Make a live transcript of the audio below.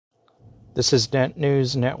This is Net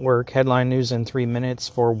News Network headline news in 3 minutes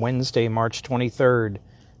for Wednesday, March 23rd,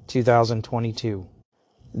 2022.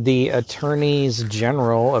 The attorneys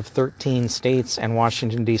general of 13 states and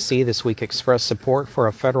Washington, D.C. this week expressed support for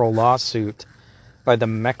a federal lawsuit by the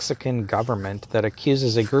Mexican government that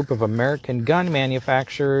accuses a group of American gun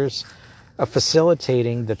manufacturers of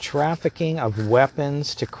facilitating the trafficking of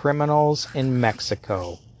weapons to criminals in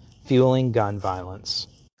Mexico, fueling gun violence.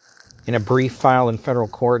 In a brief filed in federal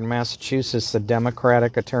court in Massachusetts, the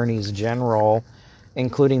Democratic attorneys general,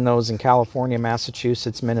 including those in California,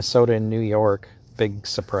 Massachusetts, Minnesota, and New York, big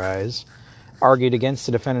surprise, argued against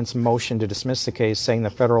the defendant's motion to dismiss the case, saying the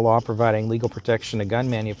federal law providing legal protection to gun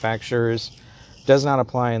manufacturers does not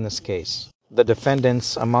apply in this case. The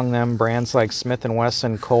defendants, among them brands like Smith &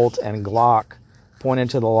 Wesson, Colt, and Glock, pointed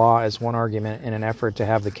to the law as one argument in an effort to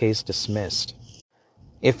have the case dismissed.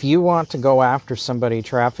 If you want to go after somebody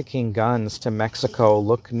trafficking guns to Mexico,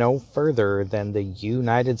 look no further than the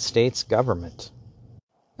United States government.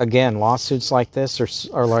 Again, lawsuits like this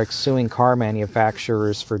are like suing car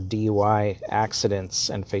manufacturers for DUI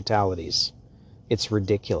accidents and fatalities. It's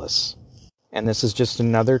ridiculous. And this is just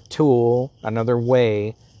another tool, another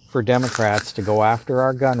way for Democrats to go after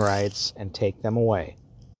our gun rights and take them away.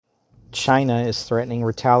 China is threatening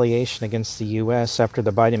retaliation against the U.S. after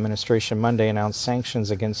the Biden administration Monday announced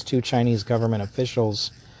sanctions against 2 Chinese government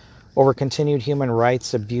officials over continued human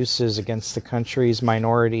rights abuses against the country's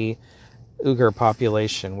minority Uyghur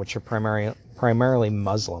population, which are primarily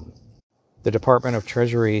Muslim. The Department of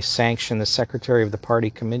Treasury sanctioned the secretary of the party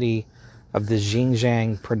committee of the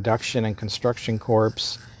Xinjiang Production and Construction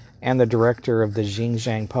Corps and the director of the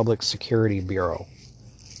Xinjiang Public Security Bureau.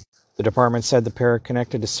 The department said the pair are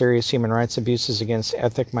connected to serious human rights abuses against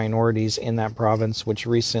ethnic minorities in that province, which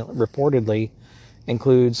reportedly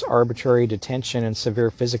includes arbitrary detention and severe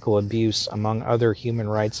physical abuse, among other human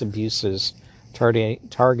rights abuses targeting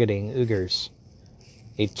Uyghurs,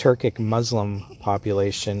 a Turkic Muslim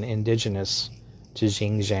population indigenous to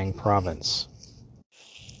Xinjiang province.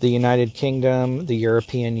 The United Kingdom, the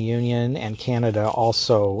European Union, and Canada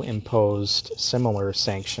also imposed similar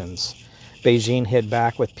sanctions. Beijing hit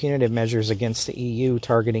back with punitive measures against the EU,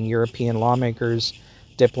 targeting European lawmakers,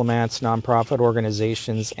 diplomats, nonprofit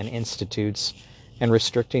organizations, and institutes, and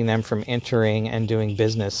restricting them from entering and doing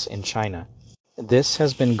business in China. This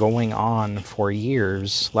has been going on for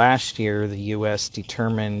years. Last year, the U.S.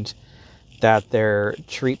 determined that their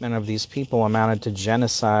treatment of these people amounted to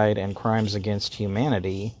genocide and crimes against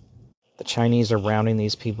humanity. The Chinese are rounding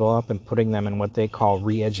these people up and putting them in what they call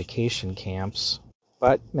re-education camps.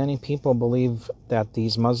 But many people believe that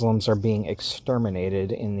these Muslims are being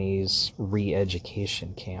exterminated in these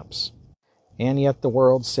re-education camps. And yet the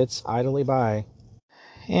world sits idly by.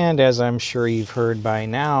 And as I'm sure you've heard by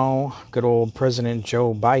now, good old President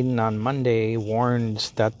Joe Biden on Monday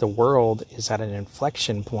warned that the world is at an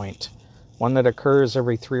inflection point, one that occurs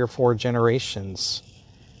every 3 or 4 generations.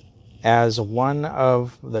 As one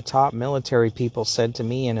of the top military people said to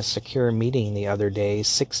me in a secure meeting the other day,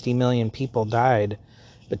 60 million people died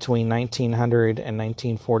between 1900 and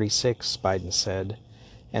 1946, Biden said.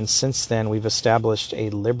 And since then, we've established a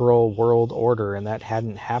liberal world order, and that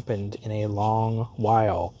hadn't happened in a long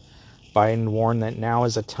while. Biden warned that now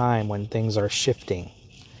is a time when things are shifting.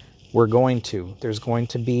 There's going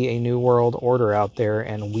to be a new world order out there,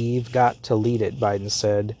 and we've got to lead it, Biden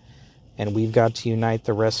said. And we've got to unite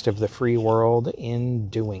the rest of the free world in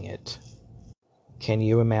doing it. Can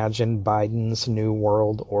you imagine Biden's new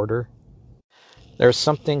world order? There's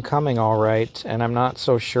something coming, all right, and I'm not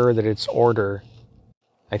so sure that it's order.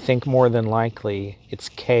 I think more than likely it's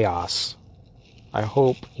chaos. I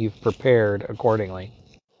hope you've prepared accordingly.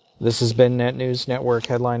 This has been Net News Network,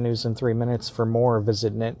 headline news in 3 minutes. For more,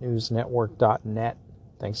 visit netnewsnetwork.net.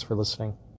 Thanks for listening.